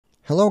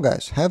Hello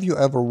guys, have you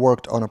ever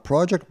worked on a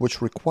project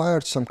which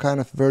required some kind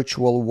of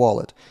virtual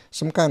wallet,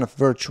 some kind of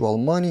virtual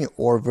money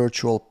or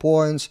virtual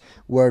points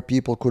where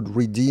people could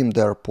redeem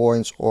their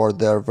points or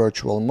their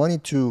virtual money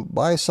to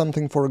buy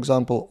something, for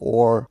example,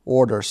 or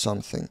order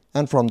something?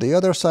 And from the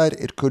other side,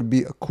 it could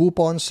be a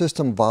coupon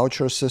system,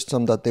 voucher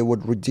system that they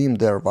would redeem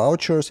their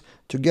vouchers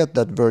to get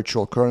that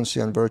virtual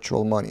currency and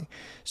virtual money.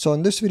 So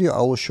in this video,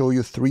 I will show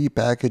you 3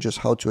 packages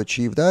how to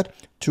achieve that.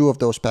 2 of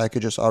those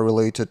packages are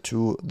related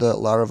to the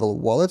Laravel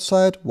Wallet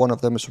side. One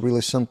of them is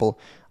really simple,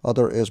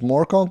 other is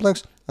more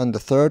complex, and the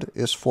third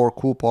is for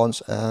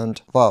coupons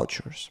and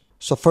vouchers.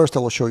 So first I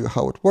will show you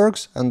how it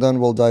works, and then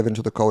we'll dive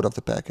into the code of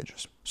the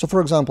packages. So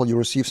for example, you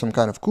receive some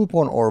kind of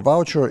coupon or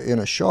voucher in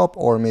a shop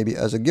or maybe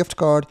as a gift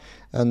card,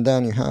 and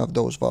then you have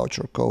those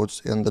voucher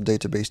codes in the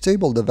database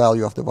table. The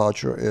value of the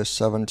voucher is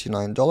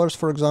 $79,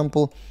 for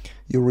example.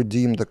 You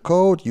redeem the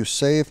code, you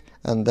save,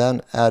 and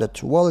then add it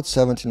to wallet,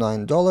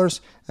 $79,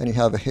 and you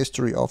have a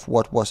history of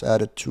what was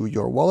added to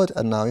your wallet,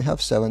 and now you have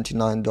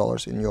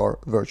 $79 in your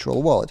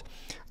virtual wallet.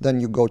 Then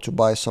you go to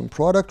buy some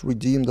product,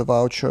 redeem the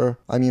voucher,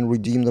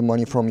 redeem the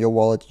money from your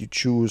wallet. You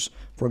choose,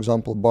 for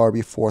example,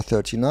 Barbie for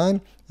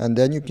 $39, and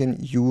then you can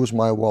use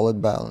my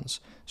wallet balance.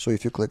 So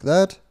if you click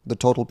that, the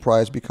total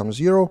price becomes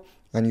 0,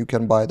 and you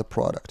can buy the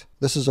product.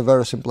 This is a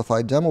very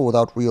simplified demo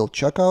without real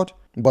checkout,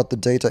 but the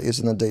data is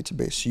in a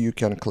database. So you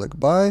can click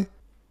buy,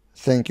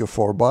 thank you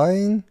for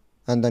buying,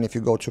 and then if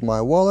you go to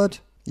my wallet,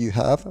 you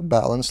have a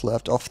balance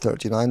left of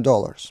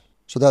 $39.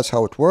 So that's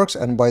how it works.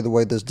 And by the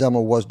way, this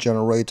demo was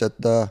generated,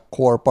 the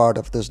core part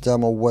of this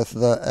demo with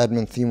the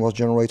admin theme was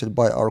generated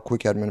by our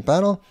quick admin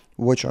panel,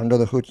 which under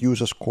the hood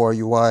uses Core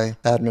UI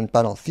admin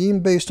panel theme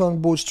based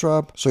on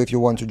Bootstrap. So if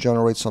you want to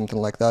generate something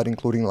like that,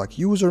 including like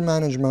user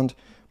management,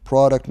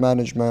 product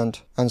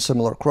management, and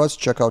similar CRUDs,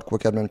 check out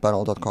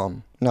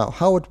quickadminpanel.com. Now,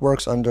 how it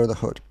works under the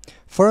hood.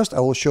 First,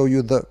 I will show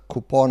you the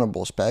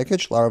Couponables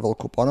package, Laravel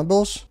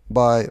Couponables,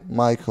 by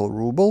Michael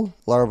Rubel,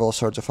 Laravel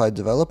certified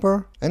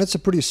developer. And it's a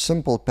pretty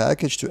simple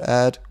package to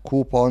add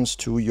coupons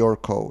to your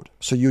code.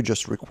 So you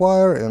just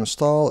require,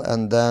 install,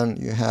 and then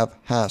you have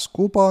has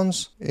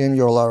coupons in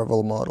your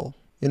Laravel model.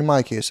 In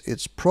my case,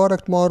 it's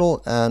product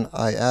model, and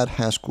I add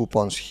has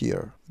coupons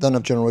here. Then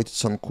I've generated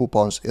some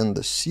coupons in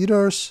the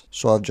seeders.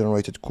 So I've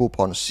generated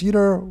coupon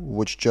seeder,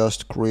 which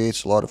just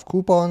creates a lot of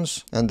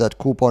coupons. And that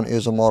coupon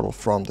is a model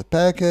from the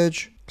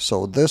package.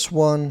 So this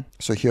one.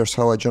 So here's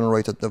how I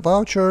generated the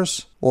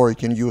vouchers. Or you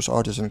can use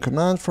artisan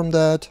command from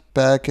that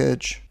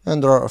package.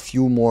 And there are a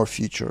few more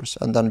features.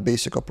 And then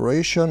basic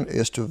operation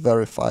is to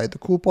verify the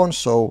coupon.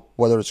 So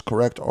whether it's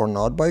correct or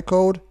not by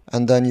code.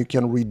 And then you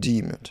can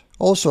redeem it.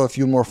 Also a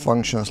few more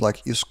functions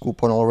like is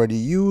coupon already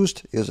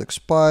used, is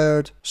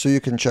expired, so you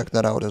can check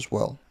that out as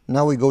well.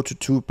 Now we go to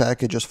 2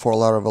 packages for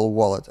Laravel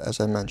Wallet, as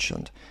I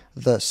mentioned.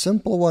 The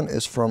simple one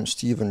is from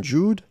Steve and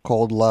Jude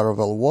called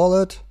Laravel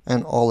Wallet,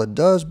 and all it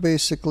does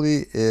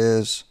basically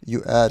is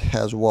you add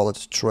has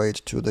wallet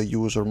trait to the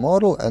user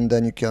model, and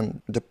then you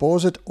can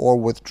deposit or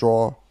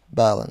withdraw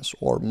balance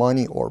or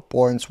money or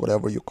points,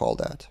 whatever you call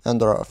that. And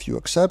there are a few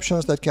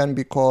exceptions that can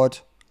be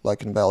caught,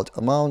 like invalid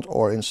amount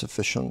or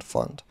insufficient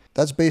fund.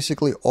 That's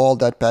basically all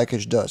that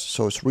package does,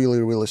 so it's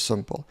really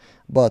simple.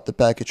 But the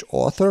package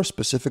author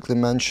specifically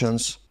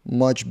mentions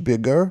much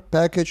bigger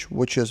package,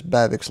 which is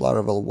Bavix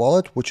Laravel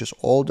Wallet, which is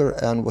older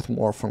and with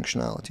more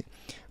functionality.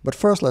 But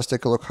first, let's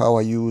take a look how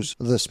I use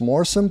this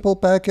more simple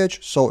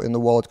package. So in the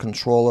wallet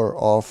controller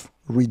of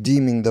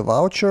redeeming the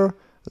voucher,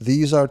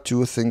 these are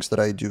 2 things that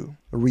I do.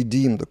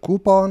 Redeem the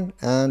coupon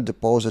and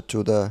deposit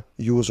to the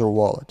user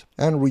wallet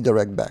and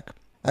redirect back.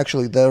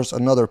 Actually, there's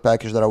another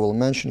package that I will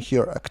mention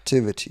here,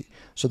 activity.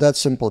 So that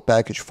simple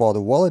package for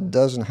the wallet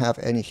doesn't have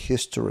any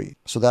history.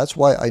 So that's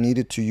why I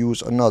needed to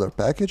use another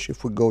package.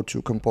 If we go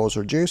to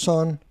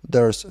composer.json,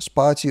 there's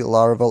Spotty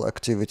Laravel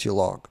activity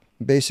log.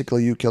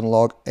 Basically, you can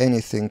log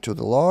anything to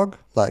the log,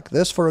 like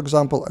this, for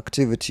example,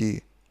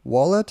 activity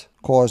wallet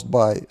caused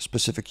by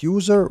specific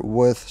user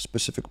with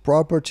specific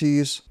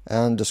properties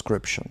and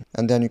description.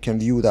 And then you can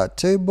view that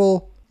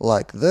table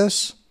like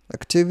this,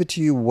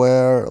 activity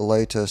where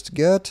latest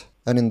get.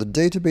 And in the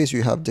database,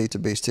 you have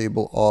database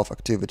table of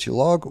activity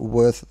log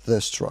with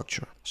this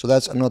structure. So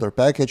that's another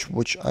package,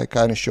 which I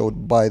kind of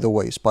showed by the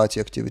way, Spotty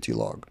activity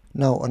log.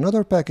 Now,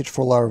 another package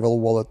for Laravel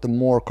Wallet, the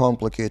more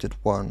complicated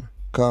one,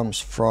 comes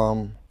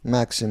from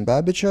Maxim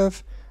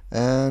Babichev.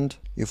 And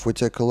if we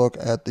take a look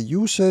at the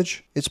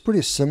usage, it's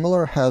pretty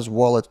similar, has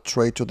wallet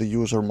trait to the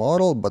user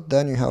model, but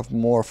then you have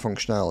more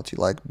functionality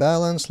like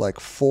balance, like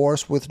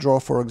force withdraw,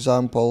 for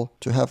example,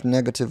 to have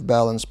negative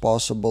balance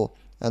possible.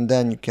 And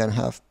then you can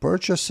have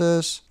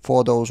purchases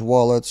for those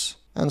wallets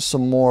and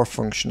some more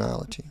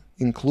functionality,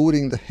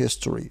 including the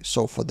history.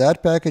 So for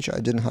that package,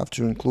 I didn't have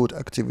to include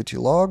activity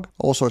log.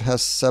 Also, it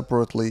has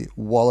separately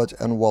wallet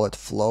and wallet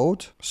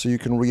float. So you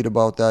can read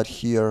about that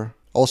here.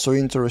 Also,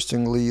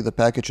 interestingly, the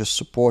package is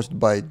supported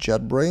by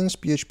JetBrains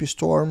PHP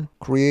Storm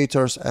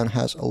creators and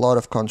has a lot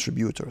of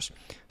contributors.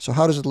 So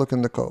how does it look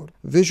in the code?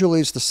 Visually,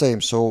 it's the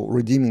same, so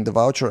redeeming the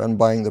voucher and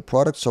buying the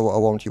product, so I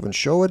won't even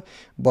show it.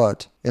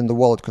 But in the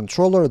wallet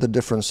controller, the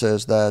difference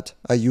is that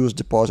I use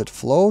deposit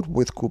float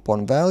with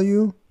coupon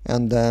value,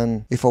 and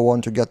then if I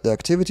want to get the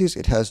activities,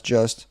 it has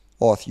just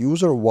auth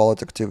user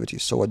wallet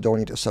activities, so I don't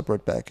need a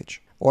separate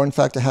package. Or in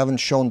fact, I haven't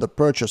shown the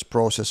purchase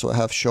process, so I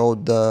have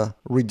showed the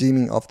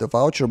redeeming of the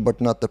voucher,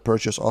 but not the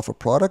purchase of a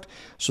product.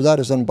 So that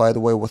is done, by the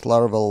way, with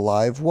Laravel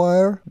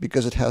Livewire,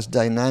 because it has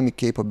dynamic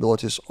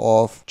capabilities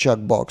of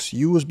checkbox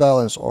use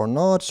balance or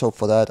not. So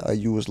for that, I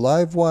use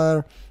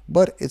Livewire,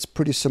 but it's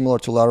pretty similar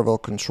to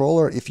Laravel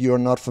controller. If you're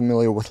not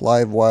familiar with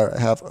Livewire,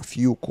 I have a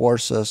few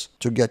courses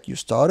to get you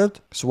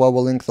started. So I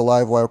will link the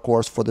Livewire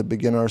course for the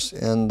beginners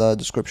in the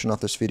description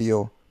of this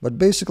video. But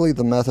basically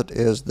the method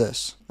is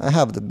this. I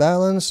have the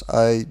balance,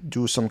 I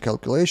do some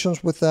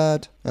calculations with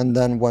that, and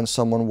then when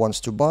someone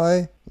wants to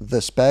buy,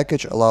 this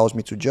package allows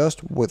me to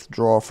just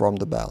withdraw from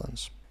the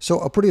balance. So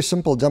a pretty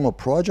simple demo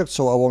project,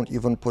 so I won't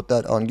even put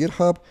that on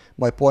GitHub.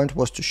 My point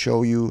was to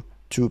show you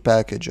two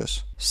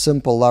packages.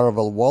 Simple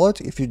Laravel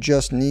Wallet if you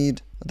just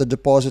need the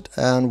deposit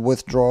and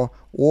withdraw,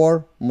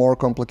 or more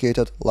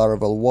complicated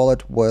Laravel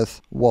Wallet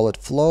with wallet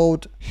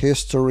float,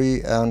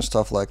 history, and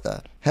stuff like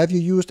that. Have you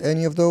used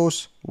any of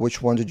those?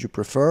 Which one did you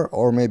prefer?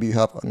 Or maybe you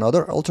have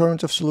another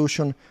alternative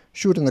solution?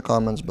 Shoot in the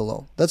comments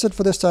below. That's it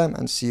for this time,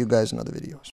 and see you guys in other videos.